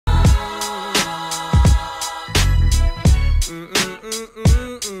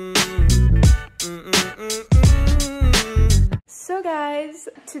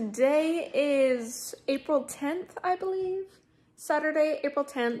Today is April 10th, I believe. Saturday, April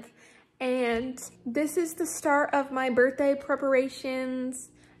 10th. And this is the start of my birthday preparations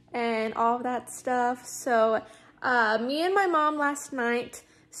and all of that stuff. So me and my mom last night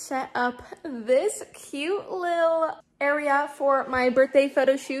set up this cute little area for my birthday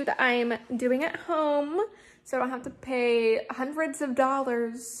photo shoot I'm doing at home, so I don't have to pay hundreds of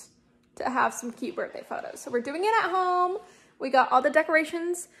dollars to have some cute birthday photos. So we're doing it at home. We got all the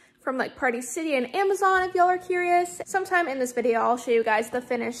decorations from like Party City and Amazon if y'all are curious. Sometime in this video, I'll show you guys the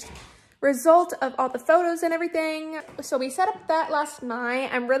finished result of all the photos and everything. So we set up that last night.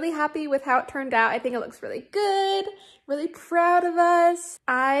 I'm really happy with how it turned out. I think it looks really good. Really proud of us.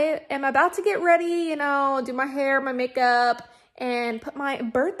 I am about to get ready, you know, do my hair, my makeup, and put my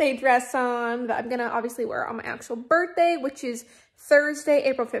birthday dress on that I'm gonna obviously wear on my actual birthday, which is Thursday,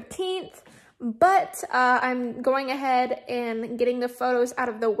 April 15th. But I'm going ahead and getting the photos out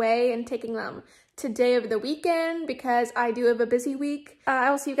of the way and taking them today over the weekend because I do have a busy week.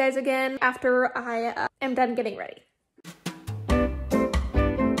 I will see you guys again after I am done getting ready.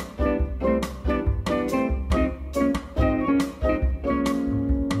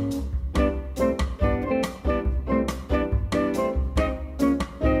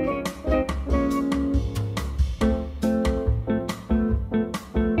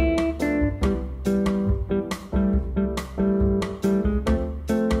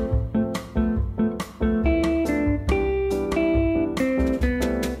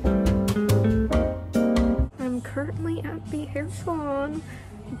 Currently at the hair salon,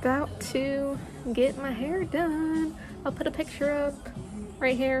 about to get my hair done. I'll put a picture up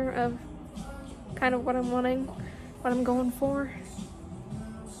right here of kind of what I'm wanting, what I'm going for.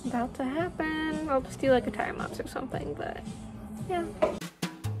 About to happen. I'll just do like a time lapse or something, but yeah.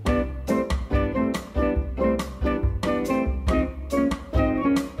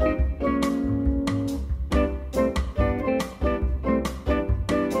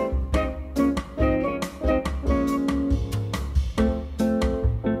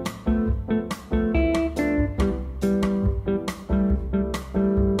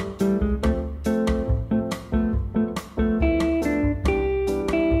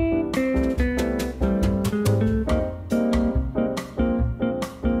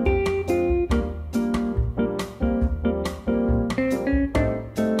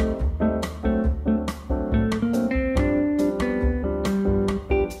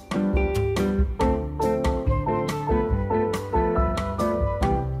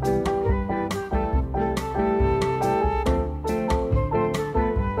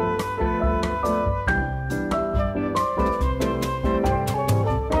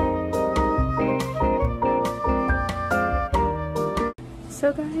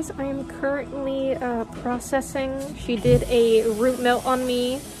 So guys, I am currently processing. She did a root melt on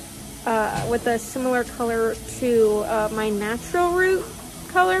me with a similar color to my natural root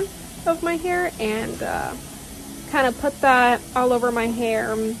color of my hair, and kind of put that all over my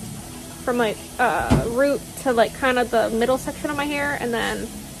hair from like root to like kind of the middle section of my hair, and then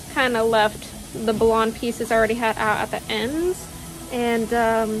kind of left the blonde pieces I already had out at the ends, and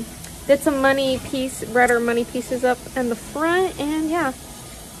did some redder money pieces up in the front, and yeah.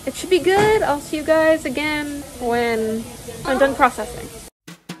 It should be good. I'll see you guys again when I'm done processing.